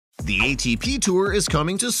The ATP Tour is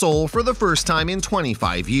coming to Seoul for the first time in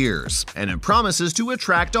 25 years, and it promises to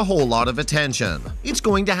attract a whole lot of attention. It's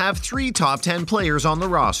going to have 3 top 10 players on the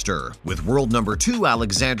roster, with world number 2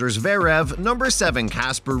 Alexander Zverev, number 7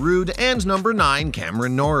 Casper Ruud, and number 9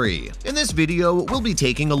 Cameron Norrie. In this video, we'll be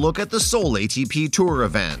taking a look at the Seoul ATP Tour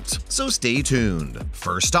event, so stay tuned.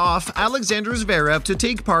 First off, Alexander Zverev to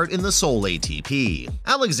take part in the Seoul ATP.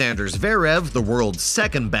 Alexander Zverev, the world's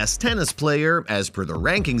second best tennis player, as per the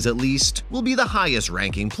rankings at least, will be the highest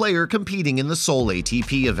ranking player competing in the Seoul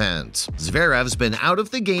ATP event. Zverev's been out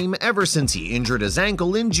of the game ever since he injured his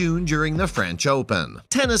ankle in June during the French Open.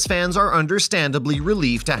 Tennis fans are understandably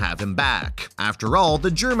relieved to have him back. After all,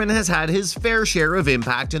 the German has had his fair share of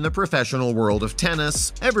impact in the professional world of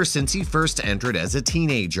tennis ever since he first entered as a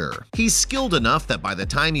teenager. He's skilled enough that by the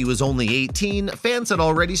time he was only 18, fans had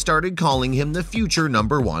already started calling him the future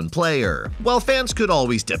 #1 player. While fans could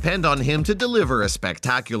always depend on him to deliver a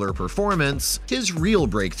spectacular performance, his real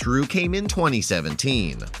breakthrough came in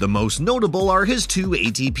 2017. The most notable are his 2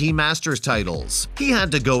 ATP Masters titles. He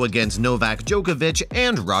had to go against Novak Djokovic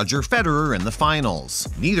and Roger Federer in the finals.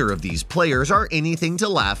 Neither of these players are anything to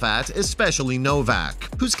laugh at, especially Novak,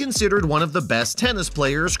 who's considered one of the best tennis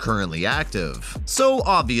players currently active. So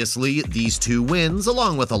obviously, these 2 wins,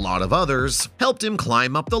 along with a lot of others, helped him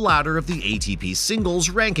climb up the ladder of the ATP singles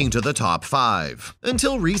ranking to the top 5.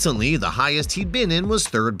 Until recently, the highest he'd been in was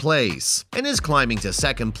 3rd place, and his climbing to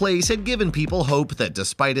 2nd place had given people hope that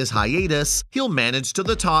despite his hiatus, he'll manage to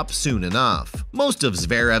the top soon enough. Most of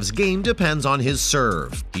Zverev's game depends on his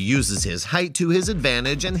serve. He uses his height to his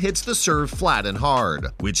advantage and hits the serve flat and hard,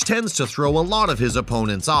 which tends to throw a lot of his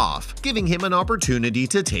opponents off, giving him an opportunity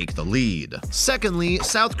to take the lead. Secondly,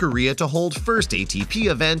 South Korea to hold first ATP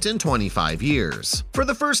event in 25 years. For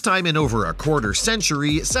the first time in over a quarter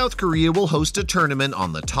century, South Korea will host a tournament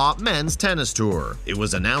on the top men's tennis tour. It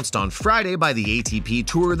was announced on Friday by the ATP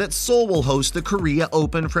Tour that Seoul will host the Korea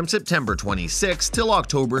Open from September 26 till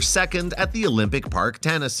October 2nd at the Olympic Park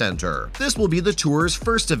Tennis Center. This will be the tour's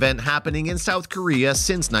first event happening in South Korea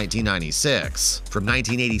since 1996. From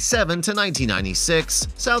 1987 to 1996,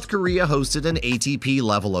 South Korea hosted an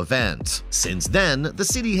ATP-level event. Since then, the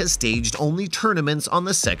city has staged only tournaments on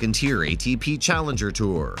the second-tier ATP Challenger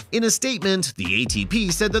Tour. In a statement, the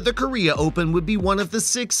ATP said that the Korea Open would be one of the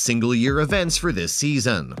 6 single-year events for this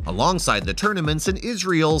season, alongside the tournaments in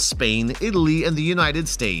Israel, Spain, Italy, and the United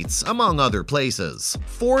States, among other places.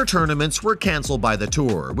 4 tournaments were cancelled by the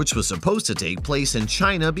tour, which was supposed to take place in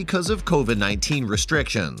China because of COVID-19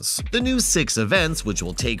 restrictions. The new 6 events which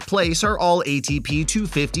will take place are all ATP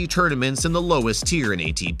 250 tournaments in the lowest tier in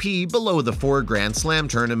ATP below the 4 Grand Slam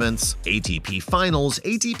tournaments, ATP Finals,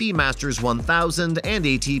 ATP Masters 1000, and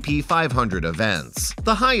ATP 500 events.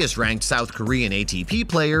 The highest-ranked South Korean ATP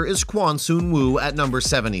player is Kwon Soon-woo at number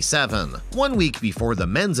 77. 1 week before the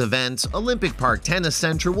men's event, Olympic Park Tennis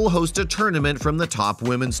Center will host a tournament from the top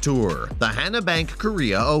women's tour, the Hana Bank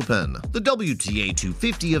Korea Open. The WTA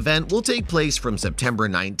 250 event will take place from September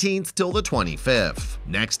 19th till the 25th.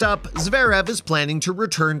 Next up, Zverev is planning to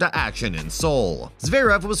return to action in Seoul.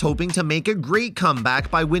 Zverev was hoping to make a great comeback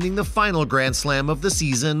by winning the final Grand Slam of the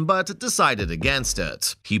season, but decided against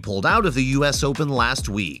it. He pulled out of the US Open last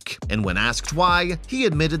week, and when asked why, he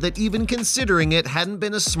admitted that even considering it hadn't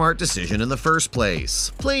been a smart decision in the first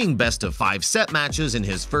place. Playing best-of-5 set matches in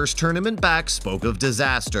his first tournament back spoke of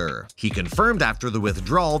disaster. He confirmed after the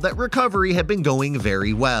withdrawal that recovery had been going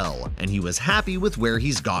very well, and he was happy with where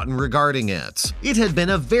he's gotten regarding it. It had been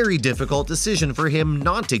a very difficult decision for him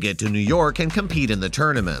not to get to New York and compete in the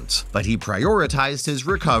tournament, but he prioritized his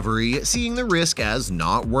recovery, seeing the risk as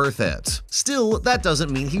not worth it. Still, that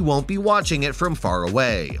doesn't mean he won't be watching it from far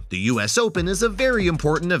away. The US Open is a very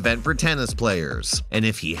important event for tennis players, and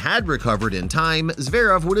if he had recovered in time,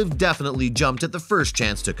 Zverev would have definitely jumped at the first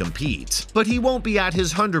chance to compete. But he won't be at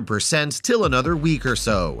his 100% till another week or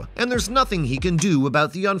so, and there's nothing he can do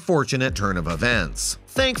about the unfortunate turn of events.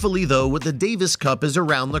 Thankfully though, the Davis Cup is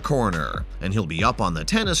around the corner, and he'll be up on the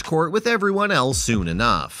tennis court with everyone else soon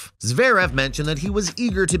enough. Zverev mentioned that he was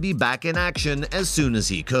eager to be back in action as soon as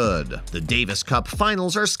he could. The Davis Cup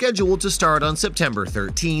finals are scheduled to start on September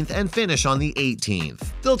 13th and finish on the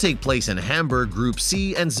 18th. They'll take place in Hamburg Group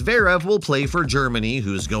C, and Zverev will play for Germany,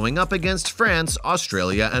 who's going up against France,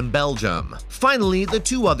 Australia, and Belgium. Finally, the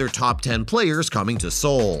 2 other top 10 players coming to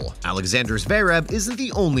Seoul. Alexander Zverev isn't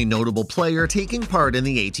the only notable player taking part in in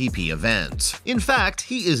the ATP event. In fact,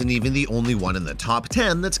 he isn't even the only one in the top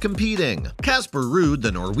 10 that's competing. Casper Ruud,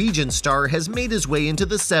 the Norwegian star, has made his way into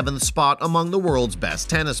the 7th spot among the world's best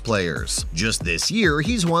tennis players. Just this year,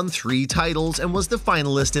 he's won 3 titles and was the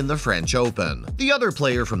finalist in the French Open. The other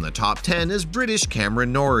player from the top 10 is British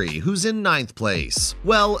Cameron Norrie, who's in 9th place.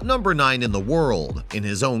 Well, number 9 in the world. In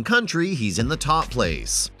his own country, he's in the top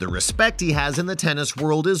place. The respect he has in the tennis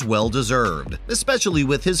world is well deserved, especially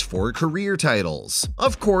with his 4 career titles.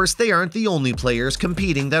 Of course, they aren't the only players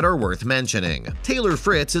competing that are worth mentioning. Taylor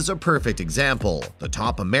Fritz is a perfect example. The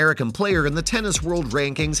top American player in the tennis world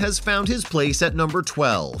rankings has found his place at number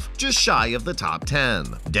 12, just shy of the top 10.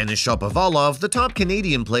 Denis Shapovalov, the top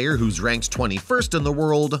Canadian player who's ranked 21st in the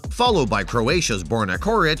world, followed by Croatia's Borna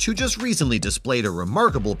Coric, who just recently displayed a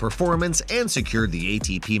remarkable performance and secured the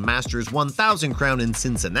ATP Masters 1000 crown in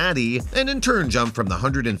Cincinnati, and in turn jumped from the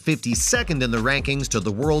 152nd in the rankings to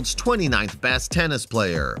the world's 29th best tennis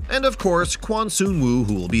player. And of course, Kwon Soon Woo,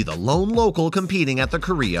 who will be the lone local competing at the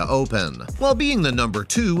Korea Open. While being the number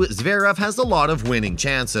 2, Zverev has a lot of winning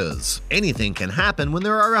chances. Anything can happen when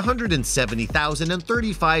there are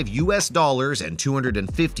 $170,035 US and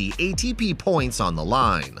 250 ATP points on the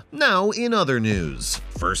line. Now, in other news.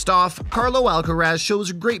 First off, Carlo Alcaraz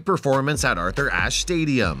shows great performance at Arthur Ashe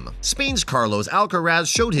Stadium. Spain's Carlos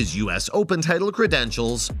Alcaraz showed his US Open title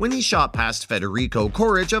credentials when he shot past Federico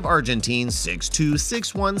Coric of Argentine 6-2,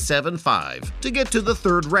 6-1, 7-5 to get to the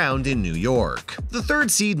 3rd round in New York. The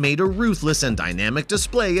 3rd seed made a ruthless and dynamic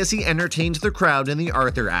display as he entertained the crowd in the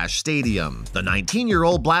Arthur Ashe Stadium. The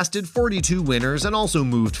 19-year-old blasted 42 winners and also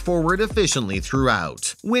moved forward efficiently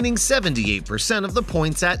throughout, winning 78% of the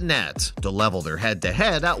points at net to level their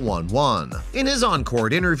head-to-head at 1-1. In his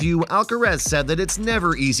on-court interview, Alcaraz said that it's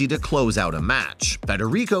never easy to close out a match.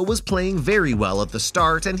 Federico was playing very well at the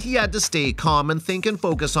start and he had to stay calm and think and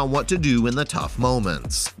focus on what to do in the tough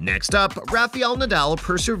moments. Next up, Rafael Nadal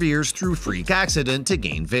perseveres through freak accident to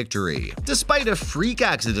gain victory. Despite a freak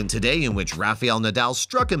accident today in which Rafael Nadal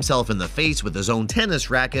struck himself in the face with his own tennis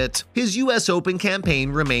racket, his US Open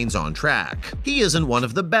campaign remains on track. He isn't one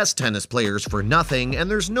of the best tennis players for nothing,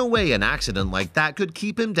 and there's no way an accident like that could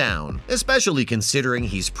keep him down, especially considering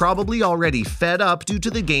he's probably already fed up due to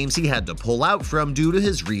the games he had to pull out from due to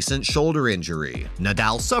his recent shoulder injury.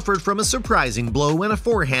 Nadal suffered from a surprising blow when a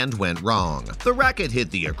forehand went wrong. The racket hit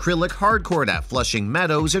the acrylic hardcourt at Flushing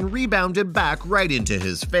Meadows and rebounded back right into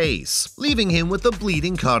his face, leaving him with a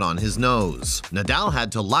bleeding cut on his nose. Nadal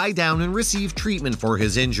had to lie down and receive treatment for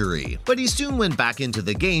his injury, but he soon went back into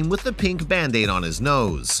the game with the pink band-aid on his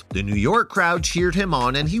nose. The New York crowd cheered him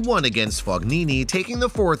on and he won against Fognini, taking the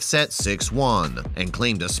 4th set 6-1, and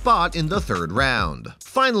claimed a spot in the 3rd round.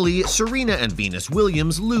 Finally, Serena and Venus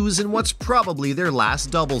Williams lose in what's probably their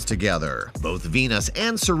last doubles together. Both Venus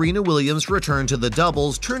and Serena Williams' return to the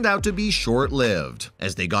doubles turned out to be short-lived,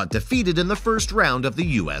 as they got defeated in the 1st round of the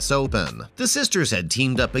US Open. The sisters had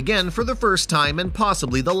teamed up again for the first time and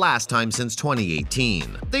possibly the last time since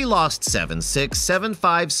 2018. They lost 7-6, 7-5,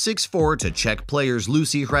 6-4 to Czech players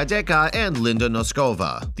Lucy Hradecka and Linda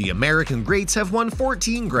Noskova. The American greats have won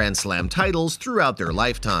 14 Grand Slam titles throughout their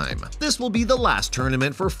lifetime. This will be the last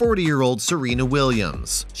tournament for 40-year-old Serena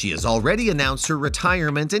Williams. She has already announced her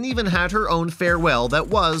retirement and even had her own farewell that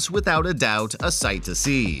was, without a doubt, a sight to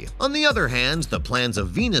see. On the other hand, the plans of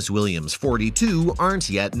Venus Williams, 42, aren't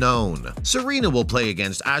yet known. Serena will play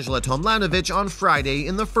against Ajla Tomljanovic on Friday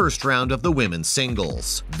in the 1st round of the women's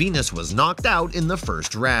singles. Venus was knocked out in the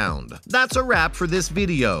 1st round. That's a wrap for this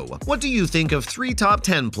video. What do you think of 3 top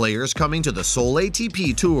 10 players coming to the Seoul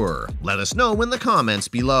ATP Tour? Let us know in the comments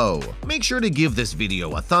below. Make sure to give this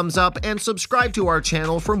video a thumbs up and subscribe to our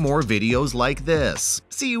channel for more videos like this.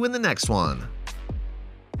 See you in the next one.